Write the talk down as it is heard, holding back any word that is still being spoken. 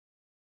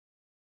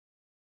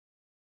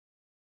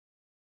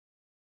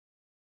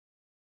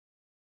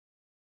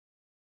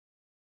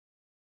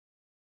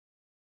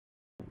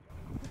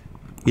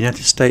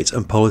United States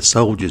and Polish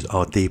soldiers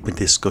are deep in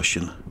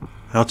discussion.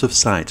 Out of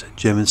sight,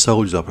 German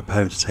soldiers are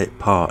preparing to take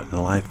part in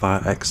a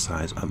live-fire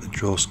exercise at the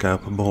Drawsko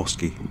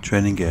Pomorskie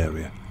training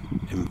area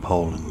in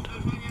Poland.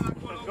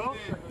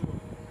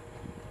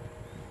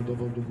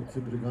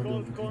 Dowódcy brygady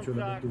o wykryciu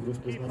elementów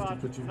rozpoznawczych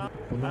przeciwnika.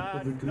 Ponadto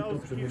wykryto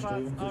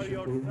przemieszczające się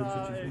kolumny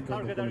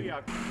przeciwnika do boju.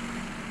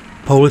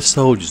 Polish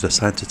soldiers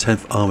assigned to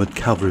 10th Armoured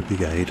Cavalry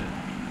Brigade,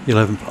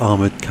 11th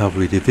Armoured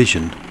Cavalry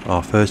Division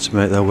are first to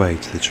make their way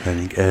to the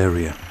training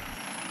area.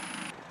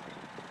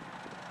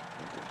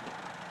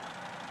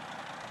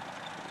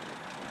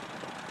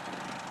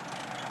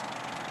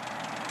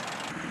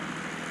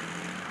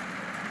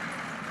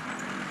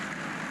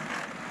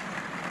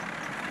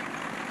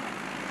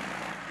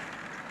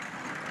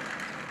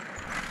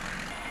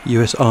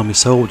 US Army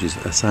soldiers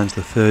assigned to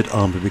the 3rd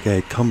Armored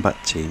Brigade Combat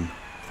Team,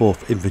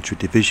 4th Infantry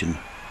Division,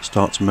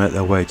 start to make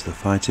their way to the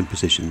fighting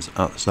positions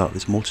at the start of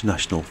this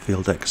multinational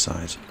field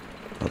exercise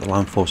at the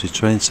Land Forces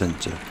Training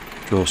Centre,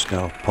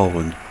 Drawsko,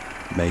 Poland,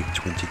 May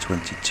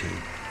 2022.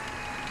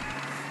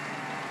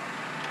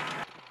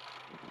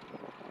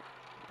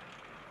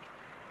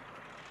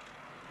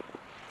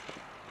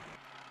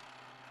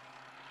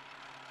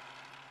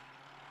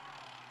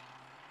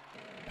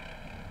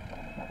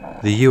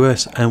 The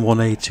US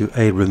M1A2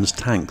 Abrams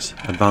tanks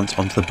advance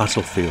onto the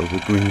battlefield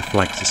with green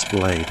flags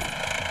displayed,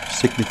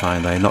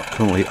 signifying they are not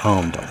currently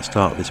armed at the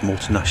start of this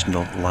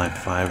multinational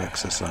live-fire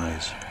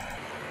exercise.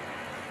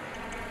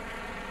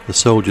 The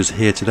soldiers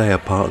here today are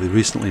part of the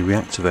recently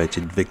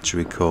reactivated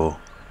Victory Corps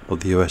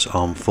of the US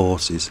Armed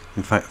Forces.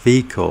 In fact,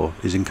 V Corps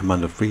is in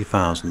command of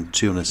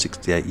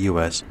 3,268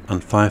 US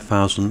and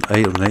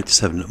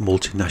 5,887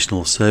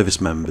 multinational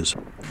service members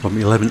from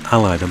 11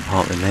 allied and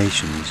partner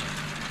nations,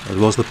 as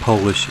well as the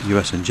Polish,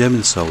 US and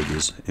German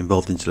soldiers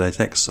involved in today's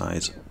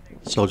exercise.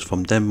 Soldiers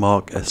from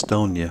Denmark,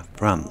 Estonia,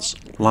 France,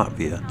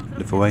 Latvia,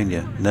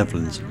 Lithuania,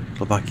 Netherlands,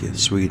 Slovakia,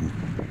 Sweden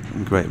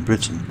and Great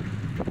Britain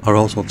are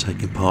also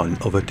taking part in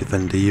other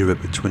Defender Europe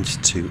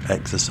 22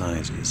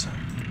 exercises.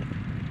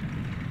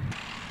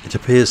 It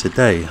appears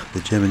today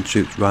the German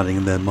troops riding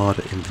in their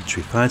Marder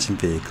infantry fighting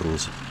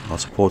vehicles are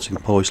supporting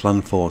Polish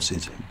Land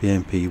Forces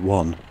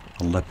BMP-1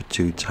 and Leopard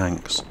 2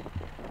 tanks.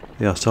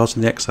 They are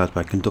starting the exercise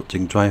by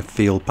conducting dry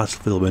field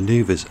battlefield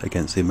manoeuvres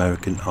against the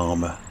American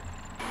armour.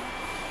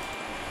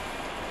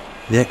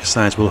 The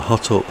exercise will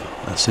hot up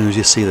as soon as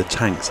you see the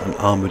tanks and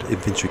armoured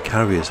infantry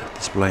carriers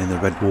displaying the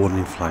red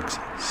warning flags,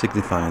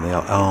 signifying they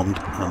are armed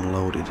and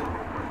loaded.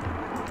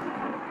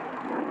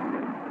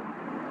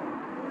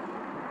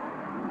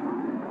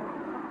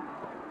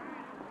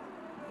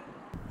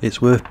 It's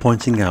worth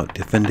pointing out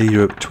Defender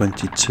Europe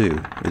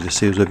 22 is a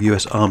series of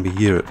US Army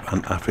Europe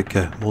and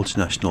Africa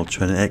multinational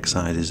training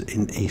exercises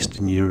in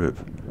Eastern Europe,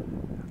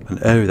 an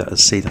area that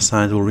has seen a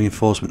sizable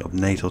reinforcement of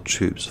NATO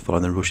troops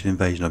following the Russian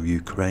invasion of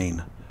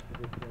Ukraine.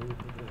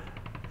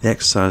 The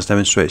exercise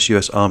demonstrates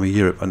US Army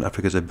Europe and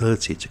Africa's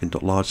ability to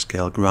conduct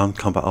large-scale ground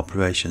combat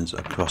operations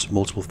across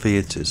multiple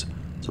theatres,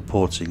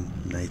 supporting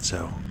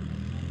NATO.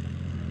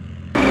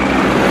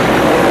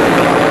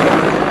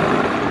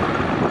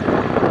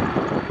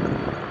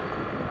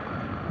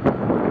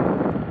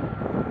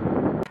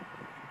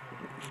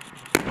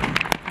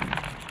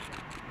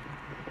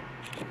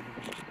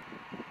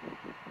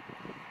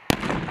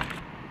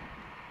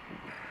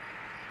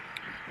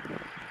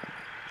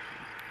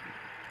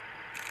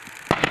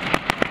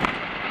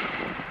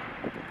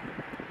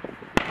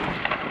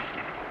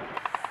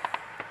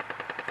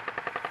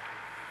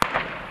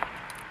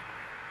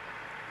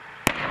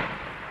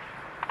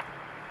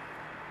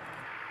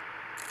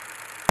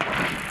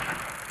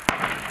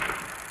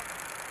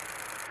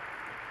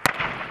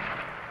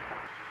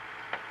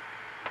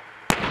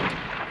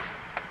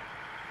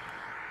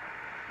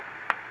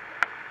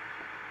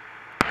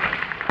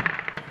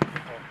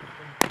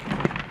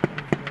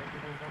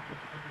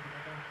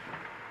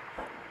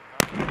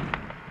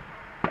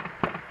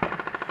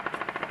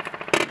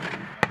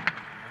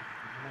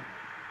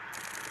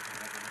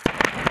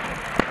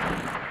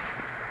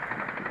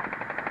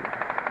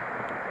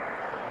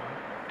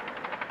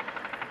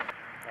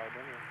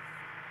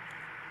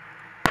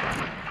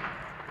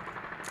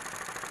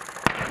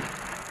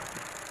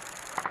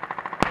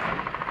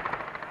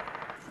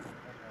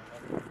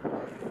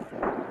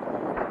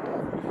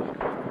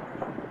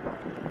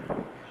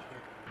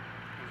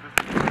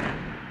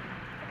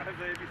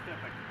 Zajebisty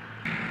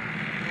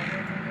efekt.